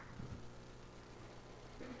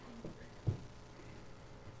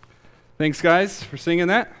Thanks, guys, for singing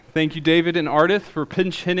that. Thank you, David and Ardith, for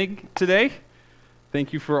pinch hitting today.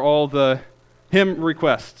 Thank you for all the hymn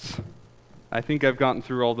requests. I think I've gotten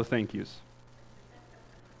through all the thank yous.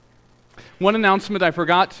 One announcement I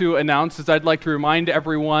forgot to announce is I'd like to remind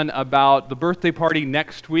everyone about the birthday party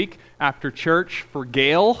next week after church for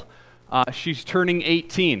Gail. She's turning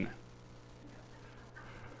 18.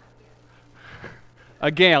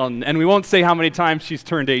 Gail, and we won't say how many times she's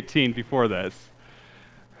turned 18 before this.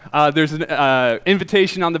 There's an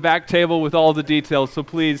invitation on the back table with all the details, so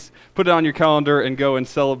please put it on your calendar and go and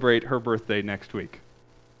celebrate her birthday next week.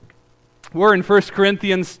 We're in 1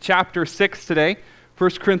 Corinthians chapter 6 today. 1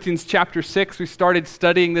 Corinthians chapter 6, we started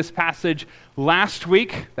studying this passage last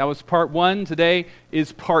week. That was part 1. Today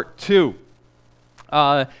is part 2.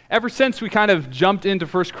 Ever since we kind of jumped into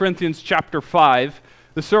 1 Corinthians chapter 5,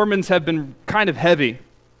 the sermons have been kind of heavy.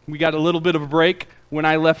 We got a little bit of a break when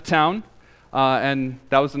I left town. And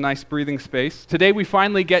that was a nice breathing space. Today we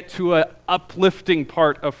finally get to an uplifting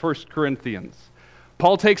part of 1 Corinthians.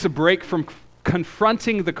 Paul takes a break from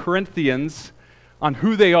confronting the Corinthians on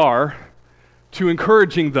who they are to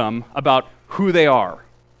encouraging them about who they are.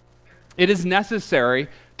 It is necessary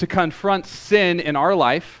to confront sin in our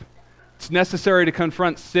life. It's necessary to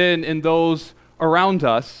confront sin in those around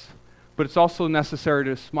us, but it's also necessary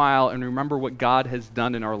to smile and remember what God has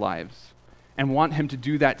done in our lives, and want him to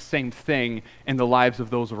do that same thing in the lives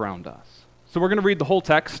of those around us. So we're going to read the whole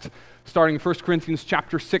text, starting in 1 Corinthians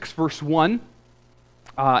chapter 6, verse 1,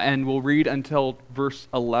 and we'll read until verse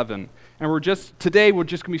 11. And today we're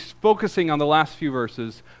just going to be focusing on the last few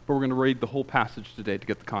verses, but we're going to read the whole passage today to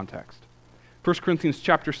get the context. 1 Corinthians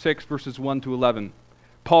chapter 6, verses 1 to 11.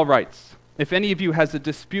 Paul writes, "If any of you has a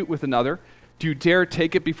dispute with another, do you dare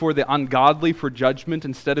take it before the ungodly for judgment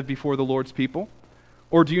instead of before the Lord's people?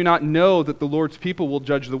 Or do you not know that the Lord's people will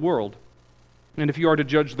judge the world? And if you are to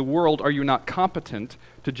judge the world, are you not competent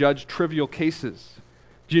to judge trivial cases?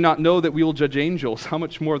 Do you not know that we will judge angels? How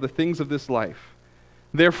much more the things of this life?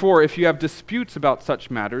 Therefore, if you have disputes about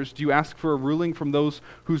such matters, do you ask for a ruling from those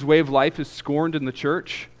whose way of life is scorned in the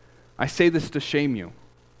church? I say this to shame you.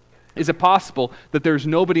 Is it possible that there is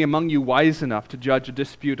nobody among you wise enough to judge a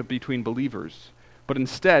dispute between believers? But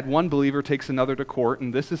instead, one believer takes another to court,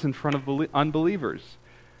 and this is in front of unbelievers.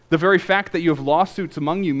 The very fact that you have lawsuits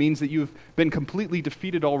among you means that you have been completely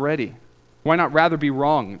defeated already. Why not rather be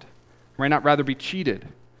wronged? Why not rather be cheated?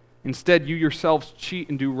 Instead, you yourselves cheat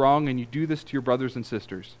and do wrong, and you do this to your brothers and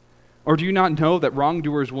sisters. Or do you not know that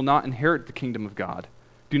wrongdoers will not inherit the kingdom of God?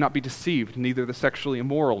 Do not be deceived. Neither the sexually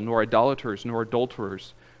immoral, nor idolaters, nor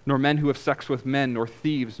adulterers, nor men who have sex with men, nor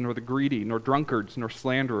thieves, nor the greedy, nor drunkards, nor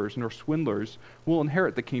slanderers, nor swindlers will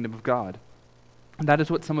inherit the kingdom of God. And that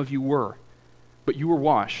is what some of you were. But you were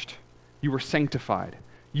washed, you were sanctified,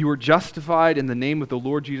 you were justified in the name of the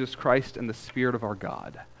Lord Jesus Christ and the Spirit of our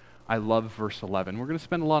God." I love verse 11. We're going to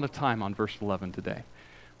spend a lot of time on verse 11 today.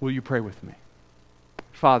 Will you pray with me?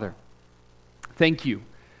 Father, thank you,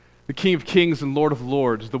 the King of Kings and Lord of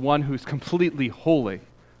Lords, the one who's completely holy,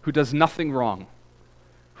 who does nothing wrong,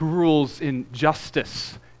 who rules in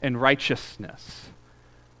justice and righteousness.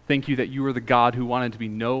 Thank you that you are the God who wanted to be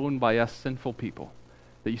known by us sinful people,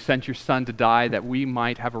 that you sent your Son to die that we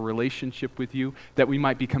might have a relationship with you, that we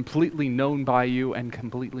might be completely known by you and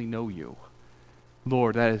completely know you.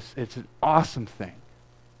 Lord, it's an awesome thing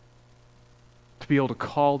to be able to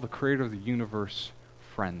call the creator of the universe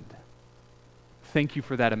friend. Thank you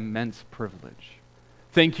for that immense privilege.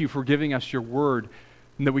 Thank you for giving us your word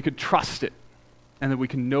and that we could trust it and that we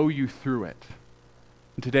can know you through it.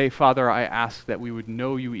 And today, Father, I ask that we would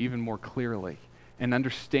know you even more clearly and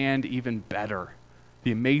understand even better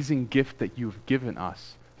the amazing gift that you've given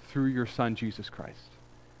us through your Son, Jesus Christ.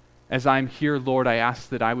 As I'm here, Lord, I ask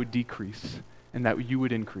that I would decrease and that you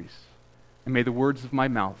would increase. And may the words of my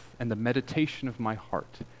mouth and the meditation of my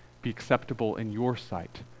heart be acceptable in your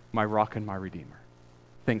sight, my rock and my redeemer.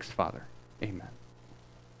 Thanks, Father. Amen.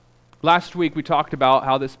 Last week we talked about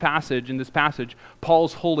how in this passage,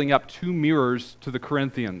 Paul's holding up two mirrors to the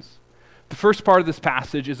Corinthians. The first part of this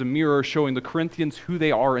passage is a mirror showing the Corinthians who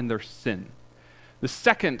they are in their sin. The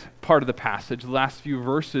second part of the passage, the last few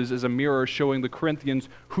verses, is a mirror showing the Corinthians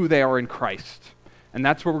who they are in Christ. And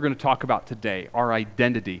that's what we're going to talk about today, our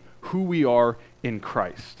identity, who we are in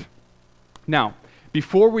Christ. Now,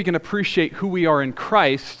 before we can appreciate who we are in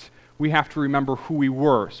Christ, we have to remember who we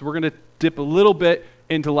were. So we're going to dip a little bit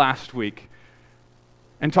into last week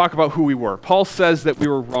and talk about who we were. Paul says that we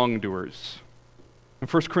were wrongdoers. In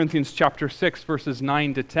 1 Corinthians chapter 6, verses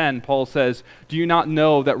 9 to 10, Paul says, "Do you not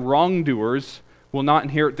know that wrongdoers will not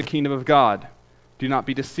inherit the kingdom of God? Do not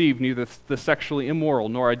be deceived, neither the sexually immoral,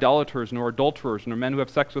 nor idolaters, nor adulterers, nor men who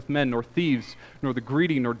have sex with men, nor thieves, nor the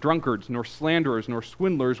greedy, nor drunkards, nor slanderers, nor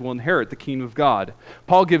swindlers will inherit the kingdom of God.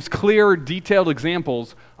 Paul gives clear, detailed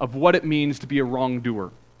examples of what it means to be a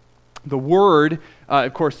wrongdoer. The word,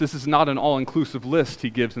 of course, this is not an all-inclusive list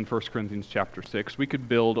he gives in 1 Corinthians chapter 6. We could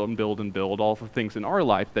build and build and build all the things in our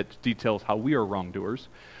life that details how we are wrongdoers.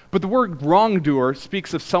 But the word wrongdoer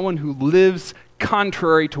speaks of someone who lives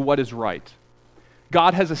contrary to what is right.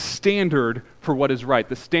 God has a standard for what is right.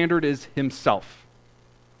 The standard is himself.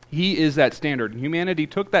 He is that standard. And humanity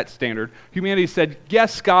took that standard. Humanity said,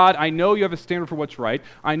 yes, God, I know you have a standard for what's right.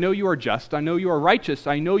 I know you are just. I know you are righteous.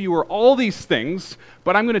 I know you are all these things,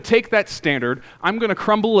 but I'm going to take that standard. I'm going to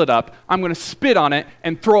crumble it up. I'm going to spit on it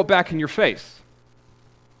and throw it back in your face.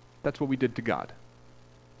 That's what we did to God.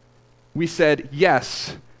 We said,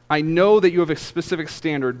 yes, I know that you have a specific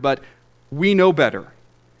standard, but we know better.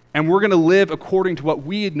 And we're going to live according to what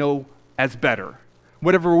we know as better.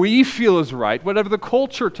 Whatever we feel is right, whatever the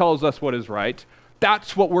culture tells us what is right,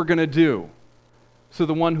 that's what we're going to do. So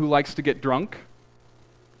the one who likes to get drunk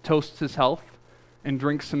toasts his health and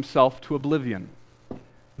drinks himself to oblivion.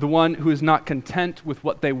 The one who is not content with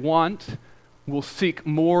what they want will seek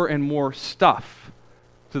more and more stuff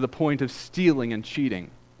to the point of stealing and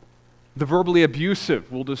cheating. The verbally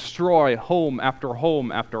abusive will destroy home after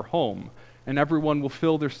home after home, and everyone will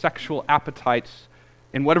fill their sexual appetites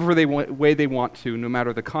in whatever way they want to, no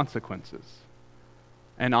matter the consequences.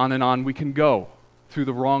 And on we can go through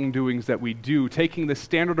the wrongdoings that we do, taking the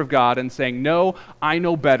standard of God and saying, no, I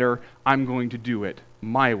know better, I'm going to do it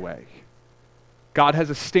my way. God has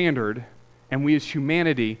a standard, and we as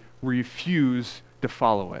humanity refuse to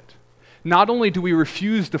follow it. Not only do we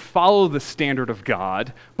refuse to follow the standard of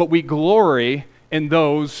God, but we glory in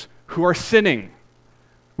those who are sinning.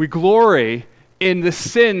 We glory in the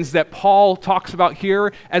sins that Paul talks about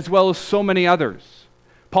here, as well as so many others.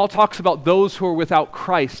 Paul talks about those who are without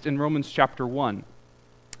Christ in Romans chapter 1.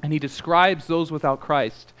 And he describes those without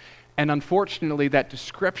Christ. And unfortunately, that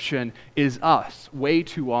description is us way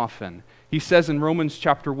too often. He says in Romans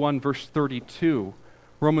chapter 1, verse 32,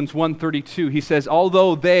 Romans 1:32, he says,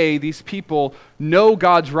 although they, these people, know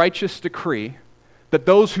God's righteous decree, that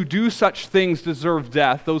those who do such things deserve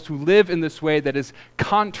death, those who live in this way that is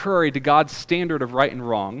contrary to God's standard of right and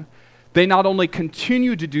wrong, they not only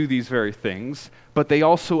continue to do these very things, but they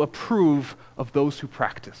also approve of those who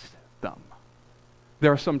practice them.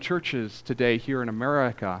 There are some churches today here in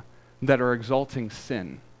America that are exalting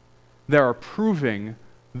sin. They are approving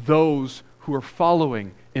those who are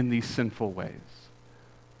following in these sinful ways.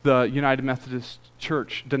 The United Methodist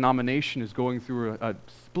Church denomination is going through a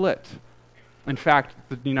split. In fact,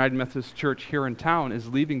 the United Methodist Church here in town is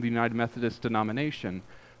leaving the United Methodist denomination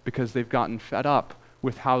because they've gotten fed up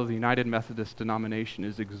with how the United Methodist denomination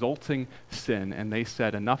is exalting sin, and they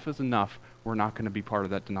said, enough is enough, we're not going to be part of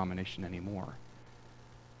that denomination anymore.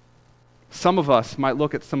 Some of us might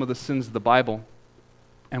look at some of the sins of the Bible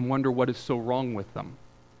and wonder what is so wrong with them.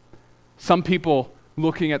 Some people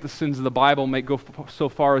looking at the sins of the Bible may go so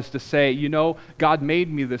far as to say, you know, God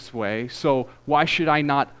made me this way, so why should I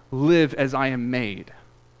not live as I am made?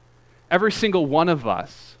 Every single one of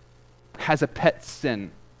us has a pet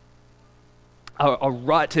sin, a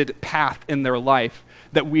rutted path in their life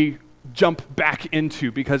that we jump back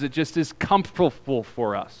into because it just is comfortable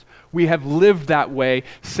for us. We have lived that way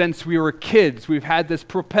since we were kids. We've had this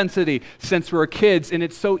propensity since we were kids, and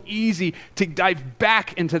it's so easy to dive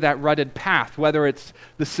back into that rutted path, whether it's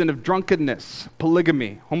the sin of drunkenness,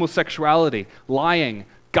 polygamy, homosexuality, lying,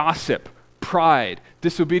 gossip, pride,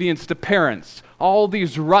 disobedience to parents, all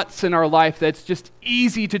these ruts in our life that's just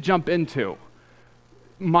easy to jump into.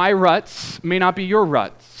 My ruts may not be your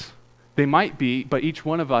ruts. They might be, but each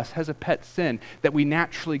one of us has a pet sin that we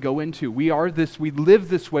naturally go into. We live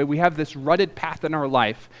this way, we have this rutted path in our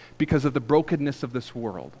life because of the brokenness of this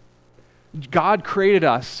world. God created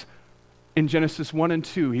us in Genesis 1 and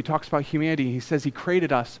 2. He talks about humanity. He says he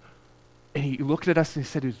created us, and he looked at us and he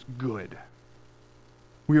said it was good.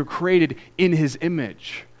 We were created in his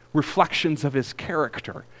image, reflections of his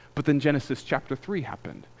character. But then Genesis chapter 3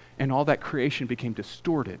 happened, and all that creation became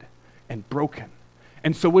distorted and broken.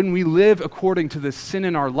 And so when we live according to the sin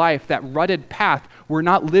in our life, that rutted path, we're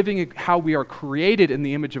not living how we are created in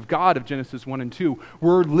the image of God of Genesis 1 and 2.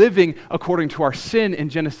 We're living according to our sin in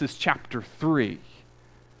Genesis chapter 3.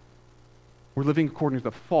 We're living according to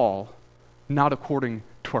the fall, not according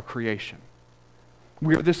to our creation.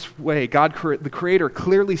 We are this way. God, the Creator,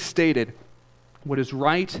 clearly stated what is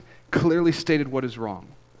right, clearly stated what is wrong.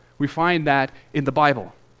 We find that in the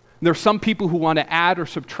Bible. There are some people who want to add or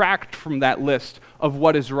subtract from that list of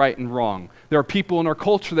what is right and wrong. There are people in our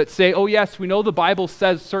culture that say, oh yes, we know the Bible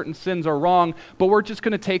says certain sins are wrong, but we're just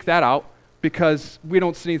going to take that out because we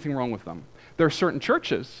don't see anything wrong with them. There are certain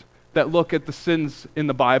churches that look at the sins in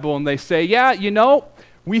the Bible and they say, yeah,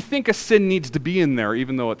 we think a sin needs to be in there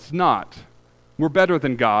even though it's not. We're better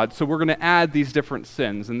than God, so we're going to add these different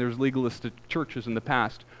sins. And there's legalistic churches in the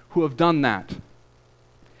past who have done that.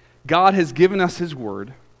 God has given us His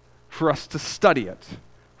Word for us to study it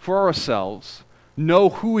for ourselves, know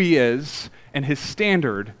who He is and His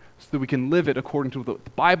standard so that we can live it according to what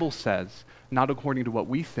the Bible says, not according to what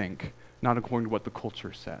we think, not according to what the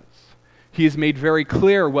culture says. He has made very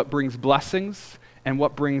clear what brings blessings and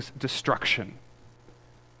what brings destruction.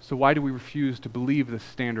 So why do we refuse to believe the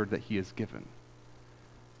standard that He has given?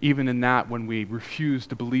 Even in that, when we refuse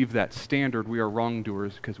to believe that standard, we are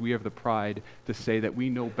wrongdoers because we have the pride to say that we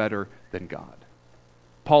know better than God.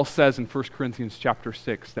 Paul says in 1 Corinthians chapter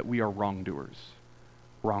 6 that we are wrongdoers.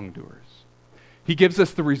 Wrongdoers. He gives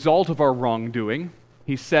us the result of our wrongdoing.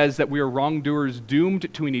 He says that we are wrongdoers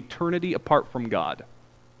doomed to an eternity apart from God.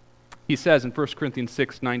 He says in 1 Corinthians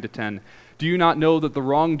 6, 9-10, do you not know that the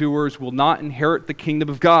wrongdoers will not inherit the kingdom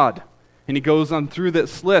of God? And he goes on through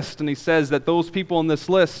this list and he says that those people in this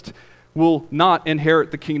list will not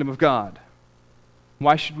inherit the kingdom of God.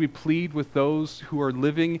 Why should we plead with those who are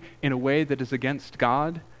living in a way that is against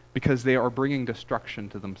God? Because they are bringing destruction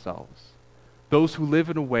to themselves. Those who live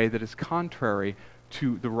in a way that is contrary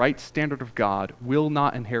to the right standard of God will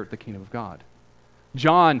not inherit the kingdom of God.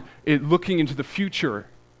 John, looking into the future,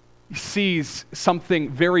 sees something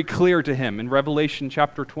very clear to him in Revelation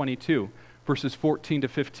chapter 22, verses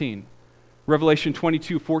 14-15. Revelation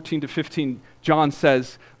 22, 14-15, John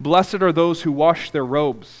says, blessed are those who wash their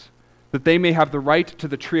robes, that they may have the right to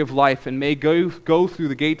the tree of life and may go through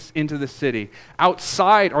the gates into the city.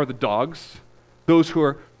 Outside are the dogs, those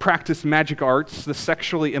who practice magic arts, the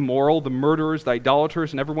sexually immoral, the murderers, the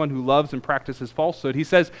idolaters, and everyone who loves and practices falsehood. He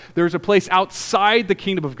says there's a place outside the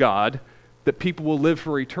kingdom of God that people will live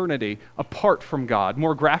for eternity apart from God.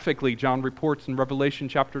 More graphically, John reports in Revelation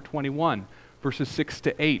chapter 21, verses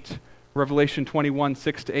 6-8. Revelation 21,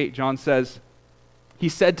 6-8, John says, he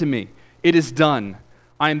said to me, it is done.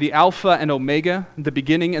 I am the Alpha and Omega, the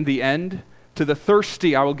beginning and the end. To the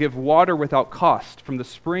thirsty I will give water without cost from the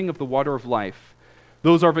spring of the water of life.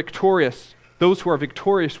 Those who are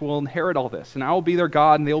victorious will inherit all this, and I will be their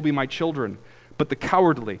God, and they will be my children. But the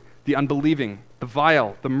cowardly, the unbelieving, the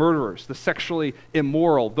vile, the murderers, the sexually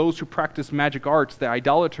immoral, those who practice magic arts, the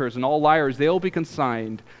idolaters, and all liars, they will be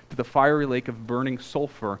consigned to the fiery lake of burning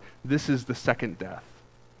sulfur. This is the second death.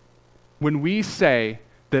 When we say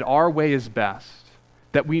that our way is best,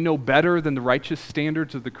 that we know better than the righteous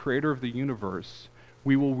standards of the Creator of the universe,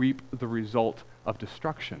 we will reap the result of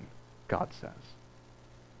destruction, God says.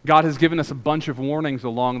 God has given us a bunch of warnings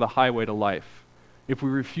along the highway to life. If we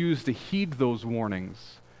refuse to heed those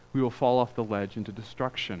warnings, we will fall off the ledge into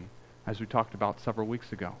destruction, as we talked about several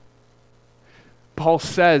weeks ago. Paul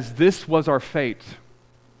says this was our fate,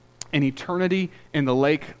 an eternity in the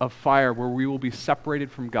lake of fire where we will be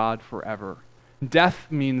separated from God forever. Death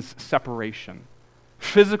means separation.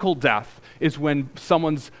 Physical death is when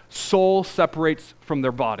someone's soul separates from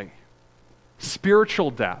their body.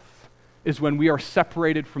 Spiritual death is when we are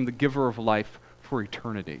separated from the giver of life for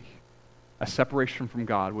eternity. A separation from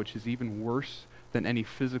God, which is even worse than any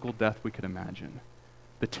physical death we could imagine.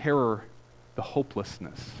 The terror, the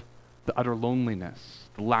hopelessness, the utter loneliness,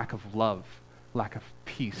 the lack of love, lack of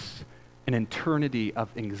peace, an eternity of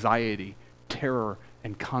anxiety, terror,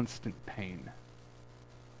 and constant pain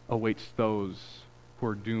awaits those who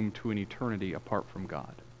are doomed to an eternity apart from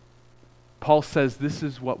God. Paul says this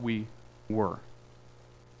is what we were.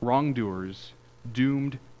 Wrongdoers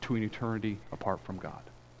doomed to an eternity apart from God.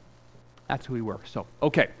 That's who we were. So,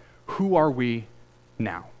 okay, who are we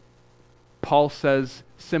now? Paul says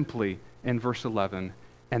simply in verse 11,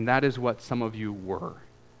 and that is what some of you were.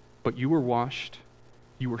 But you were washed,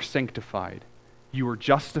 you were sanctified, you were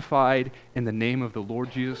justified in the name of the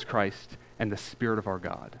Lord Jesus Christ and the Spirit of our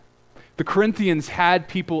God. The Corinthians had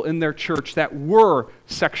people in their church that were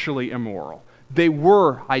sexually immoral. They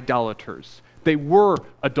were idolaters. They were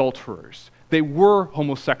adulterers. They were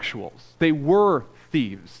homosexuals. They were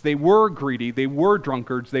thieves. They were greedy. They were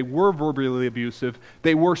drunkards. They were verbally abusive.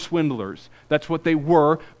 They were swindlers. That's what they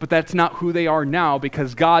were, but that's not who they are now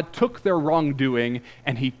because God took their wrongdoing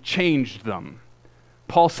and He changed them.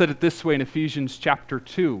 Paul said it this way in Ephesians chapter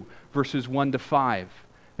 2, verses 1-5.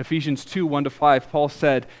 Ephesians 2, 1-5, Paul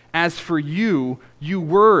said, "As for you, you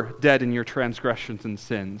were dead in your transgressions and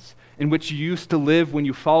sins, in which you used to live when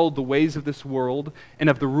you followed the ways of this world and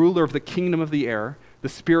of the ruler of the kingdom of the air, the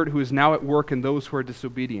spirit who is now at work in those who are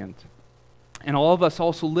disobedient. And all of us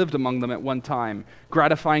also lived among them at one time,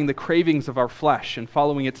 gratifying the cravings of our flesh and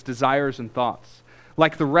following its desires and thoughts.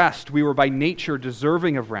 Like the rest, we were by nature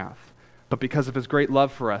deserving of wrath. But because of his great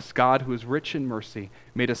love for us, God, who is rich in mercy,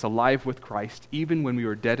 made us alive with Christ, even when we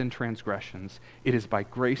were dead in transgressions. It is by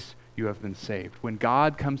grace you have been saved." When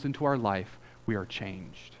God comes into our life, we are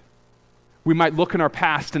changed. We might look in our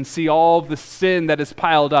past and see all of the sin that is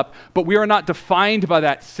piled up, but we are not defined by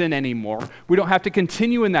that sin anymore. We don't have to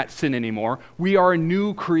continue in that sin anymore. We are a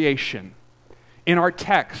new creation. In our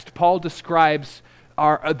text, Paul describes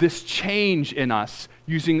this change in us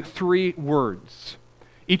using 3 words.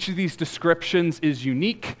 Each of these descriptions is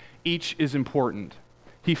unique. Each is important.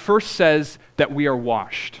 He first says that we are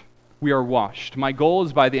washed. We are washed. My goal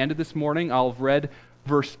is by the end of this morning, I'll have read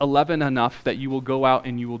verse 11 enough that you will go out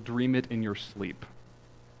and you will dream it in your sleep.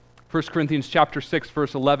 1 Corinthians chapter 6,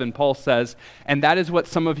 verse 11, Paul says, "And that is what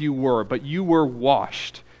some of you were, but you were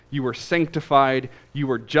washed. You were sanctified. You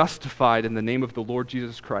were justified in the name of the Lord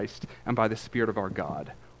Jesus Christ and by the Spirit of our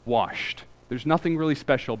God." Washed. There's nothing really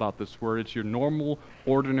special about this word. It's your normal,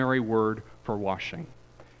 ordinary word for washing.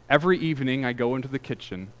 Every evening I go into the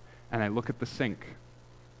kitchen and I look at the sink.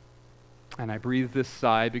 And I breathe this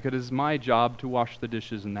sigh because it is my job to wash the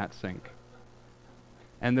dishes in that sink.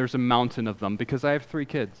 And there's a mountain of them because I have 3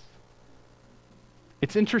 kids.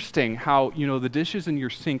 It's interesting how, the dishes in your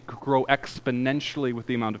sink grow exponentially with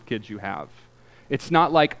the amount of kids you have. It's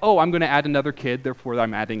not like, oh, I'm going to add another kid, therefore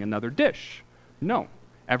I'm adding another dish. No.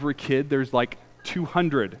 Every kid, there's like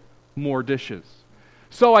 200 more dishes.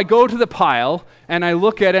 So I go to the pile, and I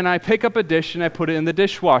look at it, and I pick up a dish, and I put it in the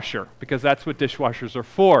dishwasher, because that's what dishwashers are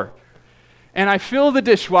for. And I fill the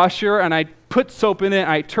dishwasher, and I put soap in it,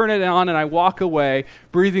 and I turn it on, and I walk away,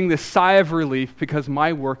 breathing this sigh of relief, because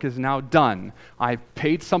my work is now done. I've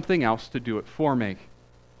paid something else to do it for me.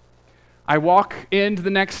 I walk in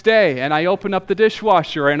the next day, and I open up the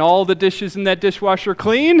dishwasher, and all the dishes in that dishwasher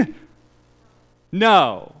clean?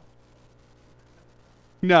 No.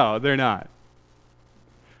 No, they're not.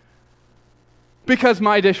 Because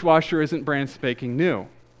my dishwasher isn't brand spanking new.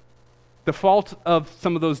 The fault of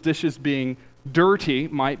some of those dishes being dirty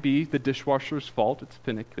might be the dishwasher's fault. It's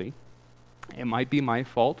finicky. It might be my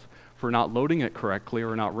fault for not loading it correctly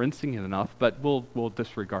or not rinsing it enough, but we'll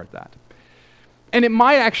disregard that. And it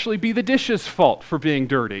might actually be the dish's fault for being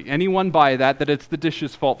dirty. Anyone buy that it's the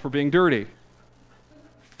dish's fault for being dirty?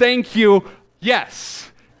 Thank you.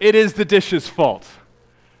 Yes, it is the dish's fault.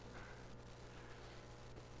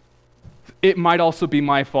 It might also be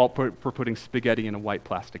my fault for putting spaghetti in a white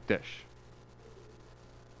plastic dish.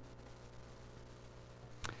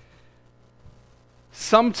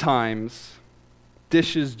 Sometimes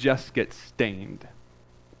dishes just get stained.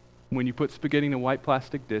 When you put spaghetti in a white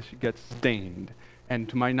plastic dish, it gets stained. And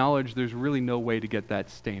to my knowledge, there's really no way to get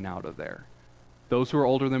that stain out of there. Those who are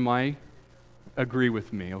older than me agree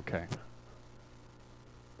with me, okay.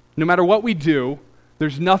 No matter what we do,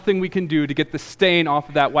 there's nothing we can do to get the stain off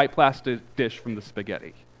of that white plastic dish from the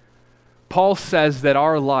spaghetti. Paul says that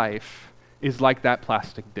our life is like that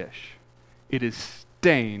plastic dish. It is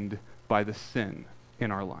stained by the sin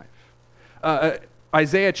in our life.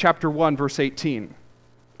 Isaiah chapter 1, verse 18.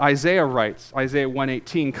 Isaiah writes, Isaiah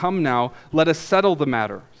 1:18, "Come now, let us settle the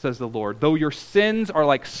matter, says the Lord. Though your sins are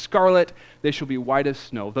like scarlet, they shall be white as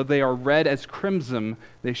snow. Though they are red as crimson,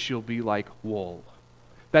 they shall be like wool."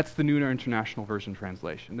 That's the New International Version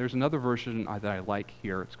translation. There's another version that I like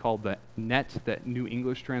here. It's called the NET, the New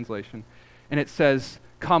English Translation. And it says,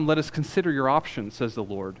 "Come, let us consider your options, says the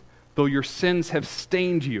Lord. Though your sins have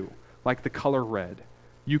stained you like the color red,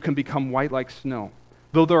 you can become white like snow.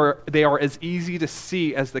 Though they are as easy to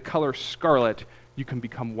see as the color scarlet, you can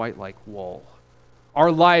become white like wool." Our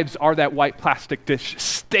lives are that white plastic dish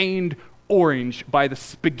stained orange by the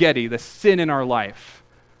spaghetti, the sin in our life.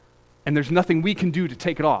 And there's nothing we can do to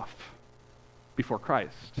take it off before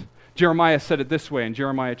Christ. Jeremiah said it this way in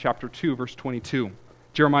Jeremiah chapter 2, verse 22.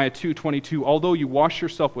 Jeremiah 2:22, "Although you wash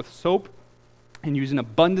yourself with soap and use an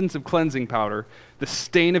abundance of cleansing powder, the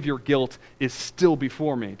stain of your guilt is still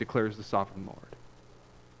before me, declares the sovereign Lord."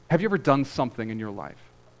 Have you ever done something in your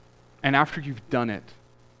life, and after you've done it,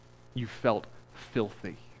 you felt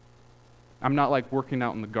filthy? I'm not like working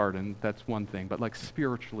out in the garden, that's one thing, but like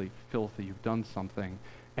spiritually filthy. You've done something,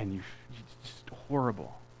 and you just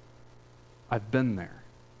horrible. I've been there.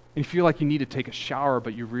 And you feel like you need to take a shower,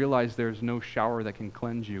 but you realize there's no shower that can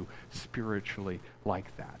cleanse you spiritually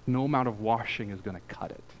like that. No amount of washing is going to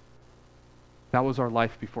cut it. That was our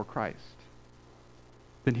life before Christ.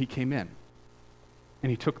 Then he came in, and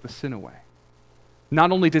he took the sin away.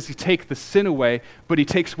 Not only does he take the sin away, but he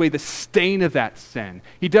takes away the stain of that sin.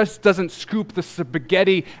 He doesn't scoop the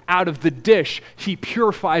spaghetti out of the dish. He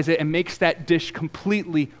purifies it and makes that dish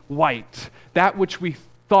completely white. That which we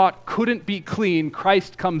thought couldn't be clean,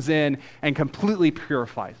 Christ comes in and completely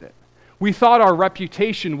purifies it. We thought our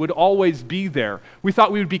reputation would always be there. We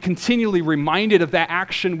thought we would be continually reminded of that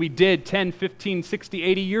action we did 10, 15, 60,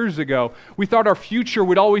 80 years ago. We thought our future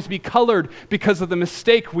would always be colored because of the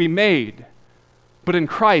mistake we made. But in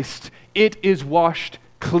Christ, it is washed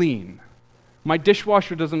clean. My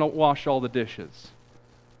dishwasher doesn't wash all the dishes,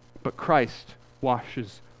 but Christ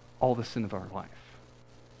washes all the sin of our life.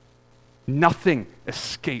 Nothing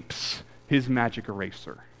escapes his magic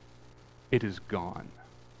eraser. It is gone.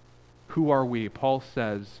 Who are we? Paul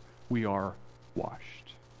says we are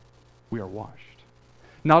washed. We are washed.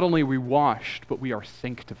 Not only are we washed, but we are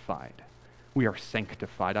sanctified. We are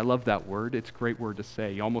sanctified. I love that word. It's a great word to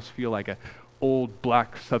say. You almost feel like an old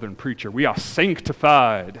black southern preacher. We are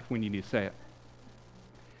sanctified when you need to say it.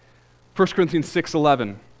 1 Corinthians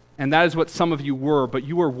 6:11, and that is what some of you were, but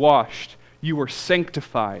you were washed, you were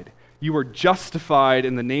sanctified, you were justified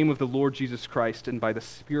in the name of the Lord Jesus Christ and by the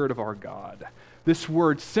Spirit of our God. This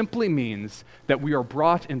word simply means that we are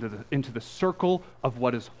brought into the circle of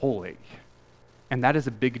what is holy. And that is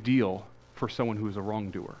a big deal for someone who is a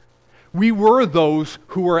wrongdoer. We were those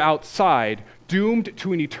who were outside, doomed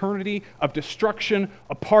to an eternity of destruction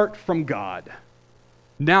apart from God.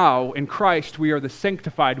 Now, in Christ, we are the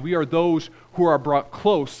sanctified. We are those who are brought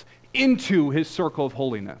close into his circle of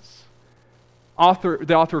holiness.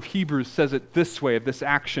 The author of Hebrews says it this way, of this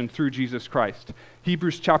action through Jesus Christ.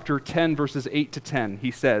 Hebrews chapter 10, verses 8 to 10,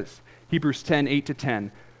 he says, Hebrews 10, 8 to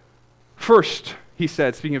 10. First, he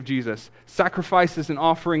said, speaking of Jesus, sacrifices and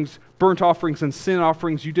offerings, burnt offerings and sin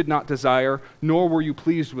offerings you did not desire, nor were you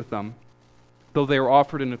pleased with them, though they were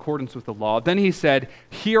offered in accordance with the law. Then he said,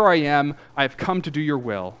 here I am, I have come to do your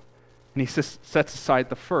will. And he sets aside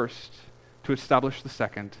the first to establish the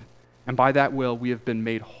second. And by that will we have been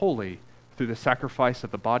made holy through the sacrifice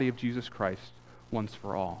of the body of Jesus Christ once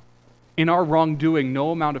for all. In our wrongdoing,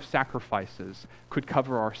 no amount of sacrifices could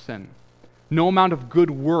cover our sin. No amount of good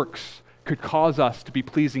works could cause us to be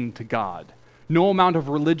pleasing to God. No amount of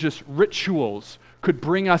religious rituals could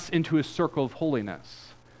bring us into his circle of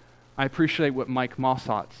holiness. I appreciate what Mike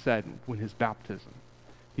Mossot said when his baptism.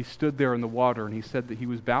 He stood there in the water and he said that he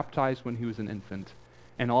was baptized when he was an infant,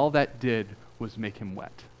 and all that did was make him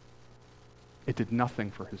wet. It did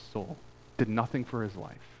nothing for his soul, did nothing for his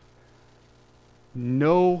life.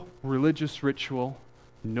 No religious ritual,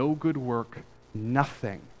 no good work,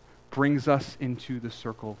 nothing brings us into the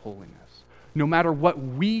circle of holiness. No matter what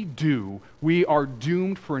we do, we are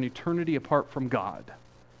doomed for an eternity apart from God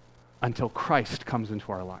until Christ comes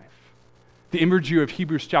into our life. The imagery of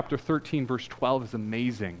Hebrews chapter 13, verse 12 is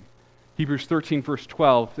amazing. Hebrews 13, verse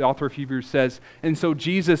 12, the author of Hebrews says, and so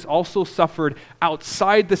Jesus also suffered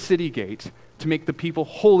outside the city gate to make the people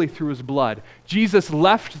holy through his blood. Jesus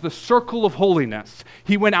left the circle of holiness.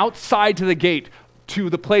 He went outside to the gate, to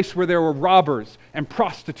the place where there were robbers and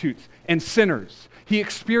prostitutes and sinners. He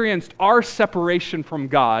experienced our separation from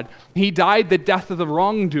God. He died the death of the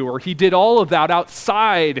wrongdoer. He did all of that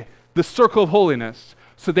outside the circle of holiness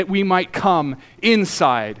so that we might come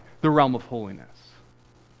inside the realm of holiness.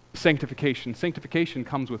 Sanctification. Sanctification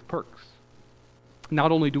comes with perks.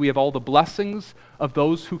 Not only do we have all the blessings of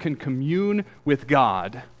those who can commune with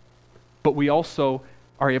God, but we also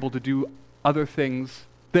are able to do other things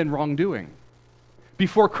than wrongdoing.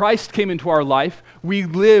 Before Christ came into our life, we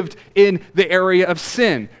lived in the area of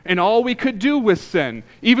sin, and all we could do was sin.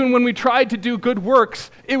 Even when we tried to do good works,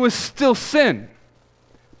 it was still sin.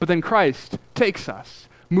 But then Christ takes us,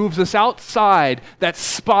 moves us outside that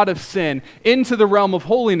spot of sin into the realm of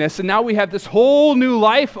holiness, and now we have this whole new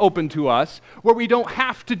life open to us where we don't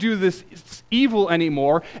have to do this evil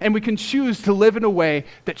anymore, and we can choose to live in a way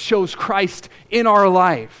that shows Christ in our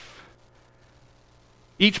life.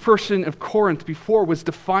 Each person of Corinth before was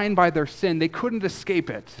defined by their sin. They couldn't escape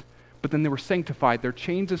it, but then they were sanctified. Their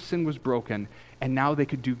chains of sin was broken, and now they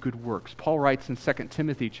could do good works. Paul writes in 2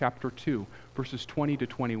 Timothy chapter 2, verses 20 to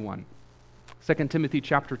 21. 2 Timothy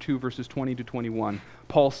chapter 2, verses 20 to 21,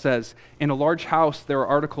 Paul says, in a large house there are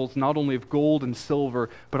articles not only of gold and silver,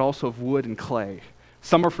 but also of wood and clay.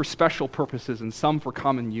 Some are for special purposes and some for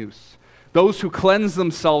common use. Those who cleanse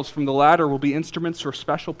themselves from the latter will be instruments for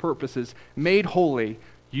special purposes, made holy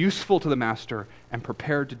useful to the master, and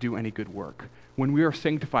prepared to do any good work. When we are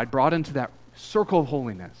sanctified, brought into that circle of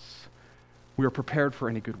holiness, we are prepared for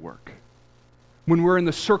any good work. When we're in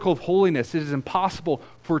the circle of holiness, it is impossible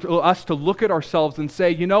for us to look at ourselves and say,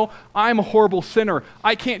 you know, I'm a horrible sinner.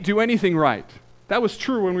 I can't do anything right. That was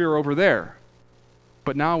true when we were over there.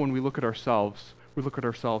 But now when we look at ourselves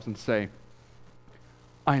and say,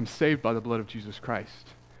 I am saved by the blood of Jesus Christ.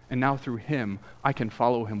 And now through him, I can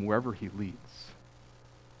follow him wherever he leads.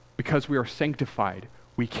 Because we are sanctified,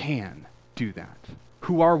 we can do that.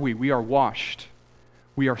 Who are we? We are washed.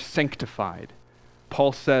 We are sanctified.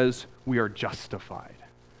 Paul says we are justified.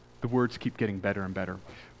 The words keep getting better and better.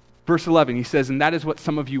 Verse 11, he says, and that is what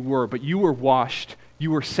some of you were, but you were washed,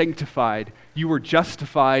 you were sanctified, you were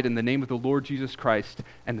justified in the name of the Lord Jesus Christ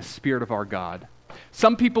and the Spirit of our God.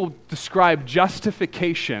 Some people describe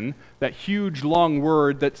justification, that huge long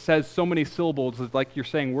word that says so many syllables, like you're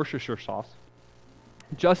saying Worcestershire sauce,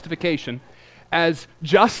 justification, as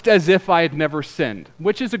just as if I had never sinned,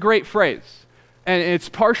 which is a great phrase. And it's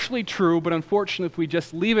partially true, but unfortunately, if we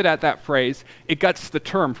just leave it at that phrase, it guts the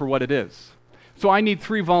term for what it is. So I need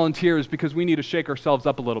 3 volunteers because we need to shake ourselves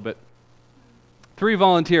up a little bit. 3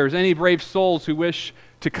 volunteers, any brave souls who wish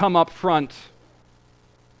to come up front.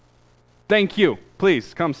 Thank you.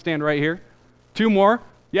 Please, come stand right here. 2 more.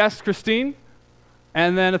 Yes, Christine?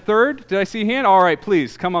 And then a 3rd. Did I see a hand? All right,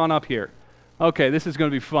 please, come on up here. Okay, this is going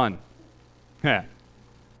to be fun. Yeah.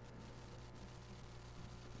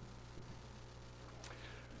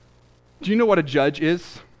 Do you know what a judge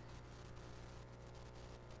is?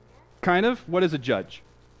 Kind of? What is a judge?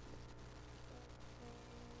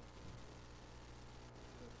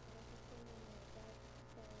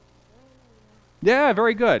 Yeah,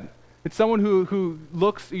 very good. It's someone who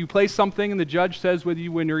looks, you place something and the judge says whether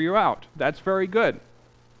you win or you're out. That's very good.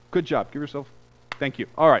 Good job. Give yourself, thank you.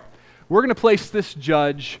 All right. We're going to place this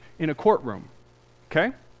judge in a courtroom,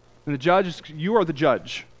 okay? And the judge, you are the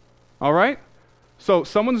judge, all right? So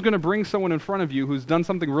someone's going to bring someone in front of you who's done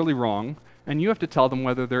something really wrong, and you have to tell them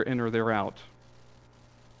whether they're in or they're out.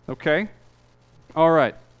 Okay? All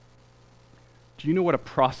right. Do you know what a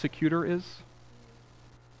prosecutor is?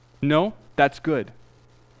 No? That's good.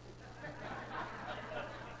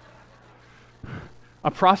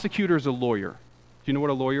 A prosecutor is a lawyer. Do you know what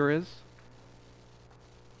a lawyer is?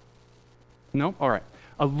 No? All right.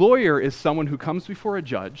 A lawyer is someone who comes before a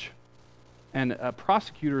judge, and a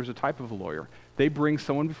prosecutor is a type of a lawyer. They bring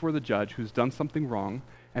someone before the judge who's done something wrong,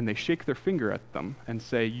 and they shake their finger at them and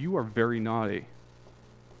say, you are very naughty.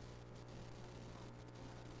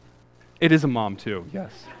 It is a mom too,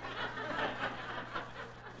 yes.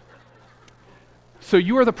 So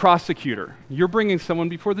you are the prosecutor. You're bringing someone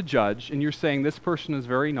before the judge, and you're saying this person is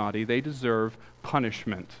very naughty. They deserve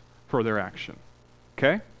punishment for their action.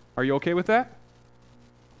 Okay? Are you okay with that?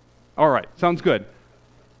 All right, sounds good.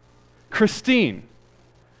 Christine,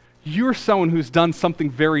 you're someone who's done something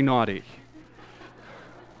very naughty.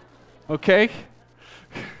 Okay?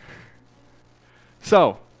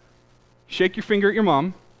 So, shake your finger at your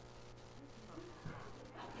mom.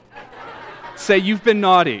 Say, you've been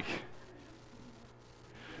naughty.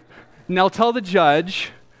 Now tell the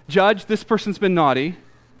judge, Judge, this person's been naughty.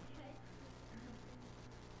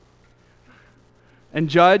 And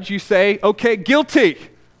judge, you say, okay, guilty.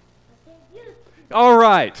 All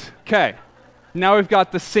right, okay. Now we've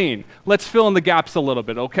got the scene. Let's fill in the gaps a little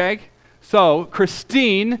bit, okay? So,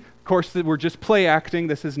 Christine, of course, we're just play acting.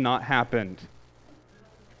 This has not happened.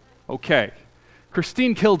 Okay.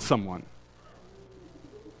 Christine killed someone.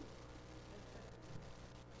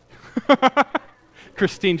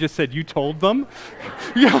 Christine just said, you told them?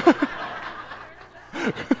 Yeah.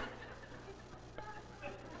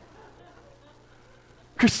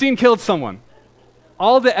 Christine killed someone.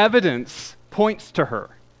 All the evidence points to her.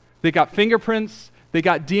 They got fingerprints, they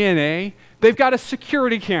got DNA, they've got a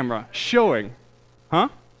security camera showing. Huh?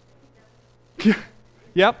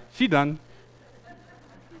 Yep, she done.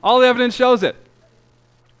 All the evidence shows it.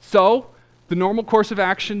 So, the normal course of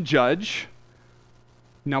action, judge.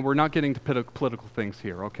 Now, we're not getting to political things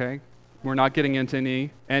here, okay? We're not getting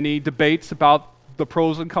into any debates about the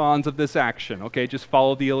pros and cons of this action, okay? Just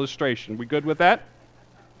follow the illustration. We good with that?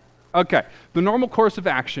 Okay. The normal course of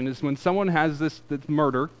action is when someone has this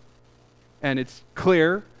murder, and it's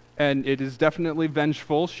clear, and it is definitely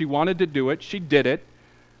vengeful. She wanted to do it. She did it.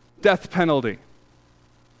 Death penalty.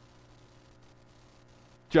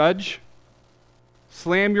 Judge,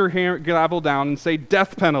 slam your gavel down and say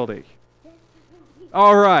death penalty.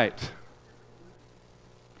 All right.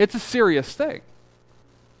 It's a serious thing.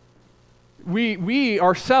 We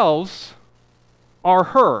ourselves are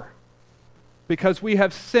her because we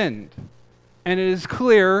have sinned. and it is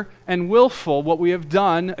clear and willful what we have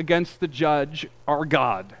done against the judge, our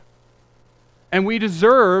God. And we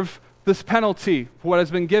deserve this penalty for what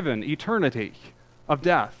has been given, eternity of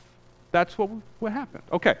death. That's what happened.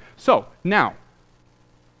 Okay, so now,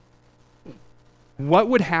 what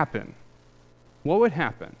would happen? What would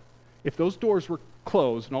happen if those doors were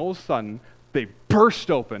closed and all of a sudden they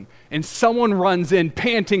burst open and someone runs in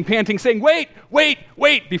panting, saying, wait,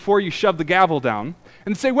 before you shove the gavel down,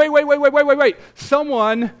 and say, wait.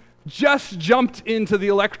 Someone just jumped into the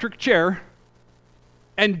electric chair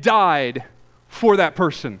and died for that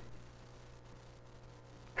person.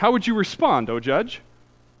 How would you respond, O judge?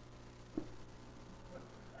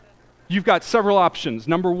 You've got several options.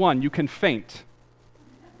 Number one, you can faint.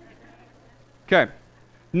 Okay.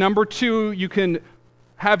 Number two, you can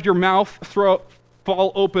have your mouth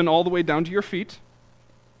fall open all the way down to your feet.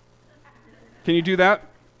 Can you do that?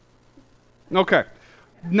 Okay.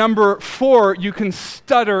 Number four, you can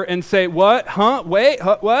stutter and say, what? Huh? Wait?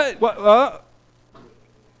 Huh? What?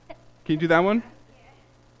 Can you do that one?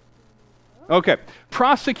 Okay.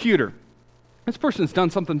 Prosecutor. This person's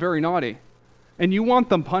done something very naughty, and you want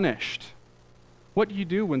them punished. What do you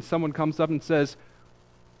do when someone comes up and says,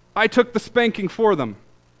 I took the spanking for them?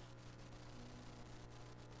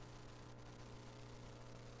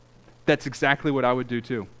 That's exactly what I would do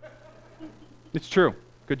too. It's true.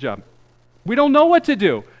 Good job. We don't know what to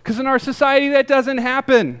do, because in our society that doesn't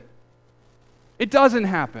happen. It doesn't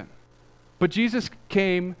happen. But Jesus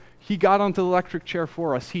came, he got onto the electric chair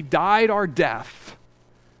for us. He died our death.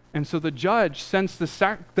 And so the judge, since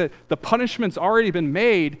the punishment's already been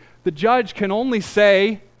made, the judge can only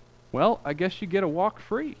say, well, I guess you get a walk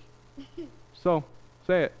free. So,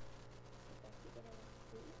 say it.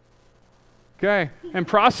 Okay. And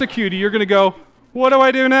prosecutor, you're going to go, what do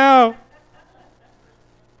I do now?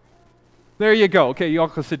 There you go. Okay, you all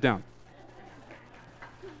can sit down.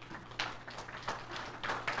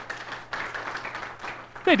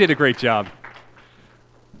 They did a great job.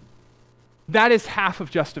 That is half of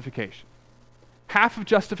justification. Half of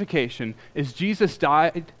justification is Jesus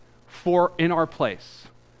died in our place.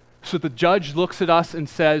 So the judge looks at us and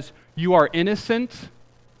says, you are innocent,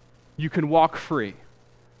 you can walk free.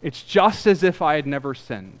 It's just as if I had never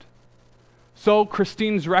sinned. So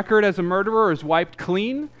Christine's record as a murderer is wiped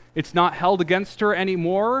clean. It's not held against her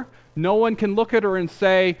anymore. No one can look at her and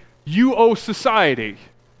say, you owe society,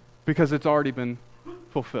 because it's already been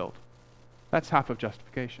fulfilled. That's half of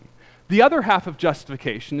justification. The other half of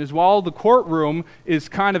justification is while the courtroom is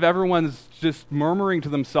kind of everyone's just murmuring to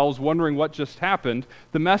themselves, wondering what just happened,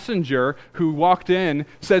 the messenger who walked in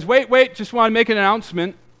says, wait, just want to make an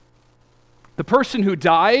announcement. The person who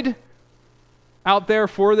died out there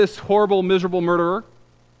for this horrible, miserable murderer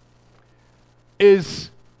is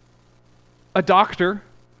a doctor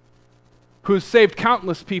who has saved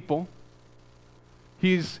countless people.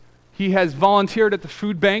 He has volunteered at the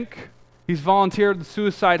food bank. He's volunteered at the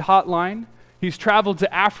suicide hotline. He's traveled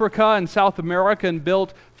to Africa and South America and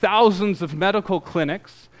built thousands of medical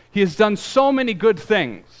clinics. He has done so many good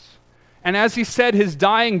things. And as he said his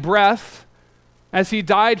dying breath, as he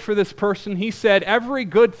died for this person, he said, every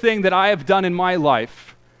good thing that I have done in my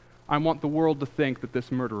life, I want the world to think that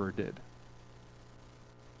this murderer did.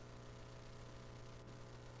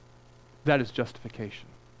 That is justification.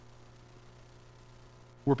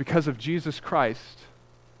 Where because of Jesus Christ,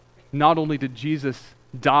 not only did Jesus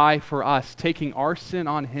die for us, taking our sin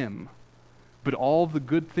on him, but all the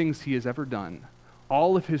good things he has ever done,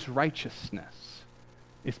 all of his righteousness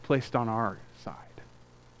is placed on our side.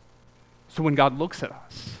 So when God looks at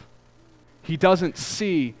us, he doesn't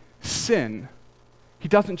see sin. He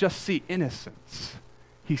doesn't just see innocence.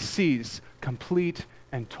 He sees complete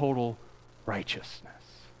and total righteousness.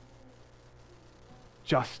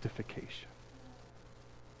 Justification.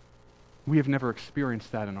 We have never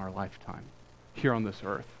experienced that in our lifetime here on this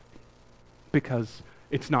earth because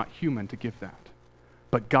it's not human to give that.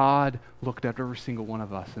 But God looked at every single one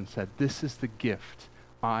of us and said, this is the gift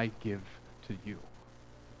I give to you.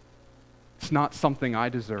 It's not something I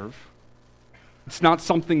deserve. It's not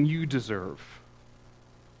something you deserve.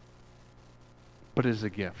 But it is a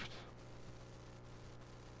gift.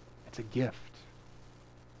 It's a gift.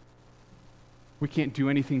 We can't do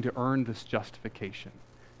anything to earn this justification.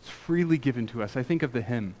 It's freely given to us. I think of the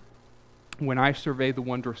hymn, when I survey the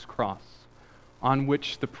wondrous cross, on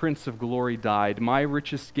which the Prince of Glory died, my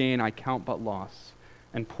richest gain I count but loss,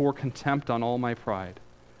 and pour contempt on all my pride.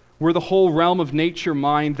 Were the whole realm of nature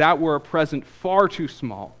mine, that were a present far too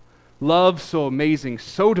small. Love so amazing,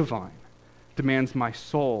 so divine, demands my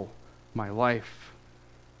soul, my life,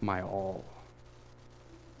 my all.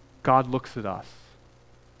 God looks at us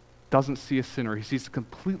doesn't see a sinner. He sees a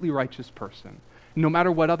completely righteous person, no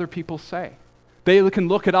matter what other people say. They can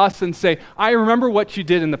look at us and say, I remember what you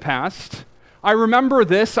did in the past. I remember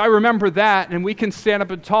this, I remember that, and we can stand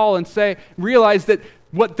up and tall and realize that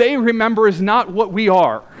what they remember is not what we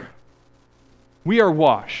are. We are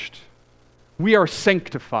washed. We are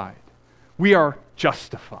sanctified. We are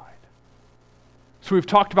justified. So we've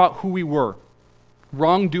talked about who we were.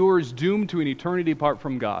 Wrongdoers doomed to an eternity apart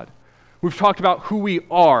from God. We've talked about who we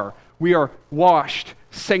are. We are washed,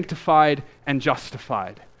 sanctified, and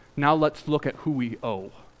justified. Now let's look at who we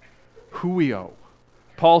owe. Who we owe.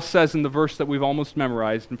 Paul says in the verse that we've almost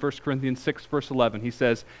memorized, in 1 Corinthians 6, verse 11, he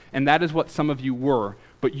says, and that is what some of you were,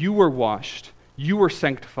 but you were washed, you were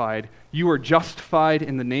sanctified, you were justified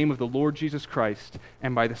in the name of the Lord Jesus Christ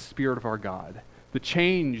and by the Spirit of our God. The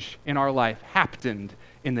change in our life happened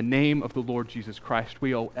in the name of the Lord Jesus Christ.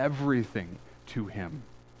 We owe everything to him.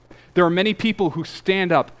 There are many people who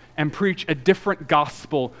stand up and preach a different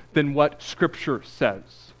gospel than what Scripture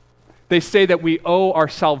says. They say that we owe our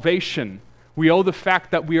salvation. We owe the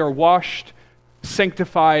fact that we are washed,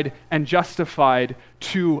 sanctified, and justified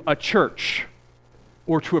to a church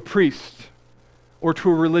or to a priest or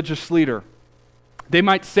to a religious leader. They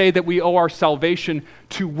might say that we owe our salvation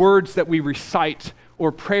to words that we recite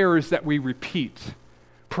or prayers that we repeat.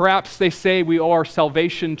 Perhaps they say we owe our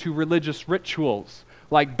salvation to religious rituals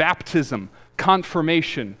like baptism,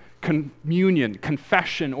 confirmation, communion,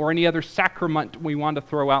 confession, or any other sacrament we want to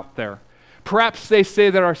throw out there. Perhaps they say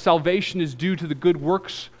that our salvation is due to the good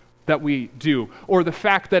works that we do, or the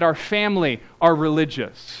fact that our family are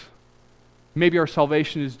religious. Maybe our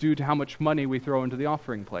salvation is due to how much money we throw into the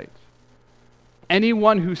offering plate.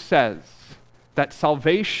 Anyone who says that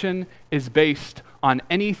salvation is based on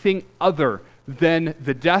anything other than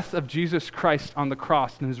the death of Jesus Christ on the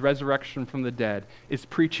cross and his resurrection from the dead is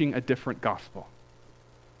preaching a different gospel.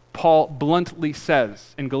 Paul bluntly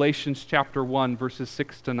says in Galatians chapter 1, verses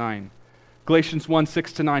 6 to 9, Galatians 1,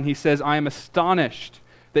 6 to 9, he says, I am astonished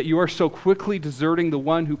that you are so quickly deserting the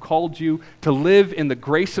one who called you to live in the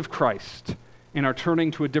grace of Christ and are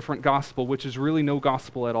turning to a different gospel, which is really no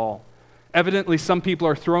gospel at all. Evidently, some people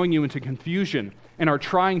are throwing you into confusion and are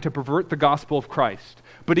trying to pervert the gospel of Christ.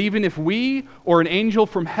 But even if we or an angel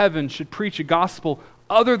from heaven should preach a gospel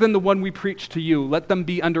other than the one we preach to you, let them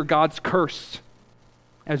be under God's curse.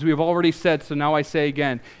 As we have already said, so now I say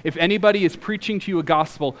again, if anybody is preaching to you a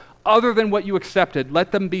gospel other than what you accepted,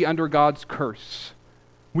 let them be under God's curse.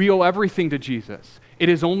 We owe everything to Jesus. It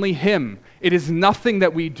is only him. It is nothing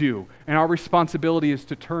that we do, and our responsibility is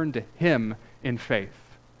to turn to him in faith.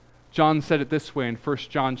 John said it this way in 1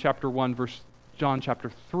 John chapter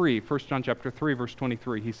 3, verse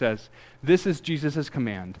 23. He says, this is Jesus'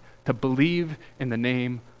 command, to believe in the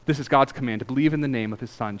name, this is God's command, to believe in the name of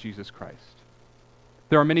his Son, Jesus Christ.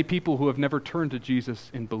 There are many people who have never turned to Jesus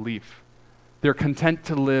in belief. They're content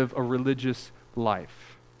to live a religious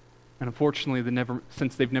life. And unfortunately,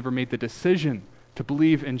 since they've never made the decision to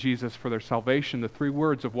believe in Jesus for their salvation, the three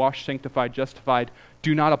words of washed, sanctified, justified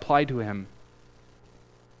do not apply to him.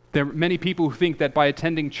 There are many people who think that by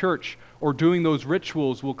attending church or doing those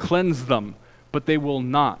rituals will cleanse them, but they will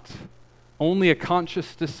not. Only a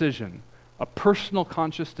conscious decision, a personal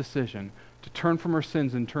conscious decision to turn from our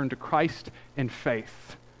sins and turn to Christ in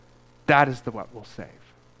faith, that is what will save.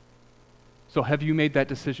 So have you made that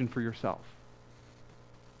decision for yourself?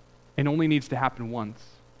 It only needs to happen once.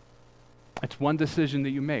 It's one decision that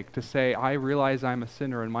you make to say, I realize I'm a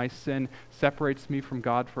sinner and my sin separates me from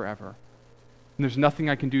God forever. And there's nothing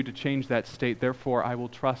I can do to change that state. Therefore, I will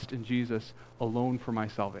trust in Jesus alone for my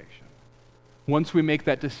salvation. Once we make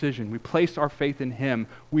that decision, we place our faith in him,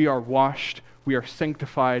 we are washed, we are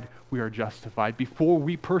sanctified, we are justified. Before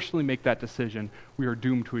we personally make that decision, we are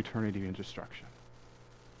doomed to eternity and destruction.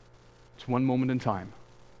 It's one moment in time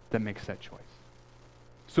that makes that choice.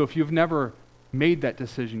 So if you've never made that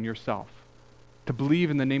decision yourself, to believe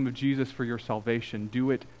in the name of Jesus for your salvation, do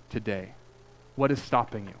it today. What is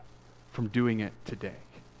stopping you from doing it today?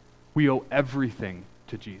 We owe everything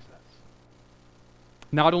to Jesus.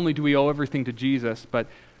 Not only do we owe everything to Jesus, but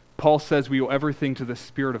Paul says we owe everything to the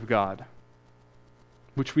Spirit of God,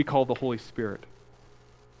 which we call the Holy Spirit.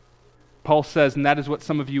 Paul says, and that is what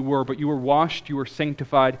some of you were, but you were washed, you were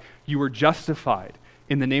sanctified, you were justified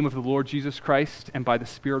in the name of the Lord Jesus Christ and by the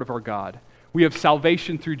Spirit of our God. We have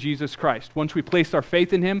salvation through Jesus Christ. Once we place our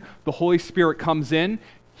faith in him, the Holy Spirit comes in.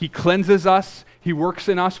 He cleanses us. He works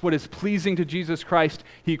in us what is pleasing to Jesus Christ.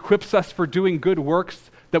 He equips us for doing good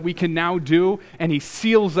works that we can now do, and he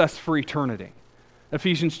seals us for eternity.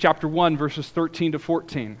 Ephesians chapter 1, verses 13 to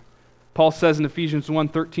 14. Paul says in Ephesians 1,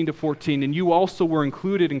 13 to 14, and you also were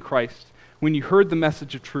included in Christ when you heard the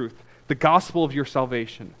message of truth, the gospel of your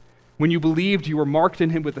salvation. When you believed, you were marked in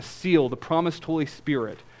him with a seal, the promised Holy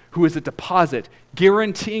Spirit, who is a deposit,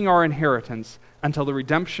 guaranteeing our inheritance until the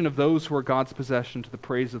redemption of those who are God's possession to the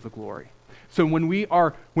praise of the glory. So when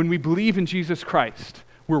we believe in Jesus Christ,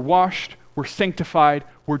 we're washed, we're sanctified,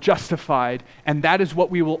 we're justified, and that is what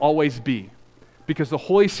we will always be. Because the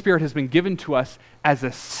Holy Spirit has been given to us as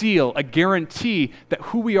a seal, a guarantee that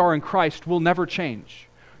who we are in Christ will never change.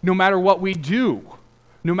 No matter what we do,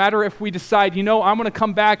 no matter if we decide, I'm going to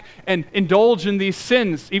come back and indulge in these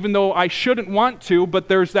sins, even though I shouldn't want to, but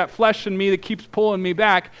there's that flesh in me that keeps pulling me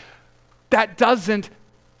back, that doesn't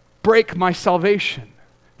break my salvation.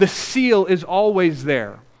 The seal is always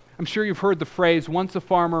there. I'm sure you've heard the phrase, once a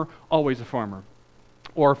farmer, always a farmer.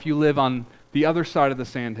 Or if you live on the other side of the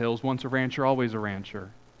sandhills, once a rancher, always a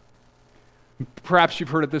rancher. Perhaps you've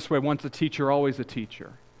heard it this way, once a teacher, always a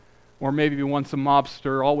teacher. Or maybe once a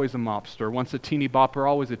mobster, always a mobster. Once a teeny bopper,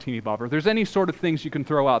 always a teeny bopper. There's any sort of things you can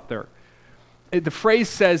throw out there. The phrase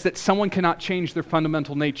says that someone cannot change their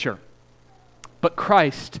fundamental nature. But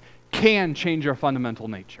Christ can change our fundamental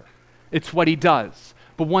nature. It's what he does.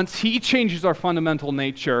 But once he changes our fundamental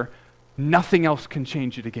nature, nothing else can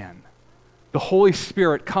change it again. The Holy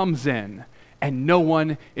Spirit comes in, and no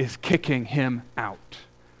one is kicking him out.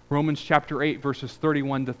 Romans chapter 8, verses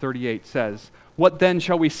 31 to 38 says, "What then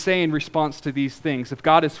shall we say in response to these things? If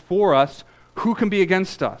God is for us, who can be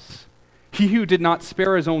against us? He who did not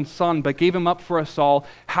spare his own son, but gave him up for us all,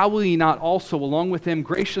 how will he not also, along with him,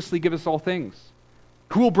 graciously give us all things?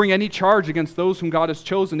 Who will bring any charge against those whom God has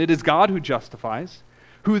chosen? It is God who justifies.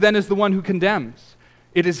 Who then is the one who condemns?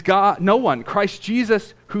 It is God, no one. Christ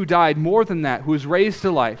Jesus, who died, more than that, who is raised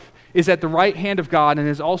to life, is at the right hand of God and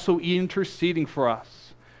is also interceding for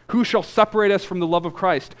us. Who shall separate us from the love of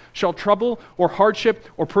Christ? Shall trouble or hardship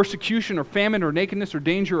or persecution or famine or nakedness or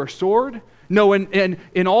danger or sword? No,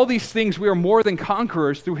 in all these things we are more than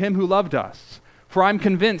conquerors through him who loved us. For I'm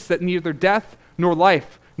convinced that neither death nor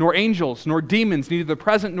life, nor angels, nor demons, neither the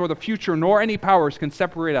present nor the future, nor any powers can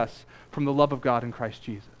separate us from the love of God in Christ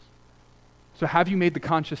Jesus." So have you made the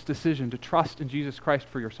conscious decision to trust in Jesus Christ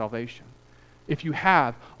for your salvation? If you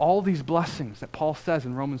have, all these blessings that Paul says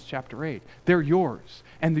in Romans chapter 8, they're yours,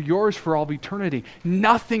 and they're yours for all of eternity.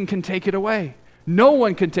 Nothing can take it away. No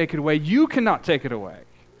one can take it away. You cannot take it away.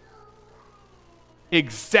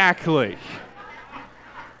 Exactly.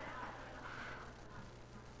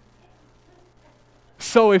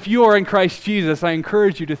 So if you are in Christ Jesus, I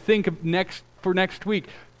encourage you to think of for next week,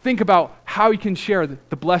 think about how you can share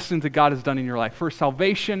the blessings that God has done in your life for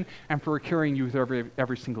salvation and for carrying you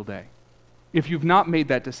every single day. If you've not made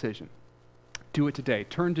that decision, do it today.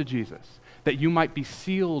 Turn to Jesus, that you might be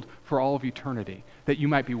sealed for all of eternity, that you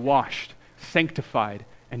might be washed, sanctified,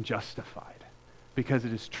 and justified. Because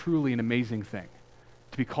it is truly an amazing thing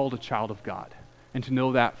to be called a child of God and to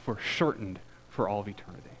know that for certain for all of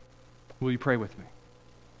eternity. Will you pray with me?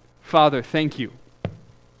 Father, thank you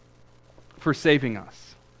for saving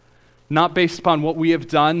us, not based upon what we have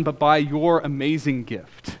done, but by your amazing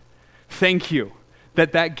gift. Thank you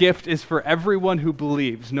that gift is for everyone who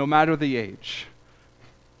believes, no matter the age.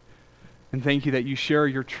 And thank you that you share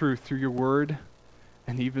your truth through your word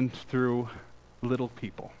and even through little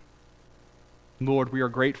people. Lord, we are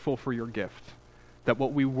grateful for your gift, that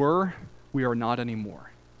what we were, we are not anymore,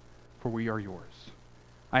 for we are yours.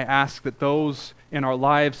 I ask that those in our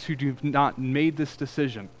lives who have not made this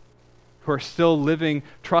decision, who are still living,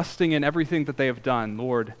 trusting in everything that they have done,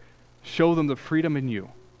 Lord, show them the freedom in you.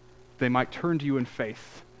 They might turn to you in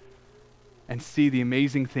faith and see the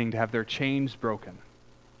amazing thing to have their chains broken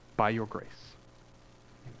by your grace.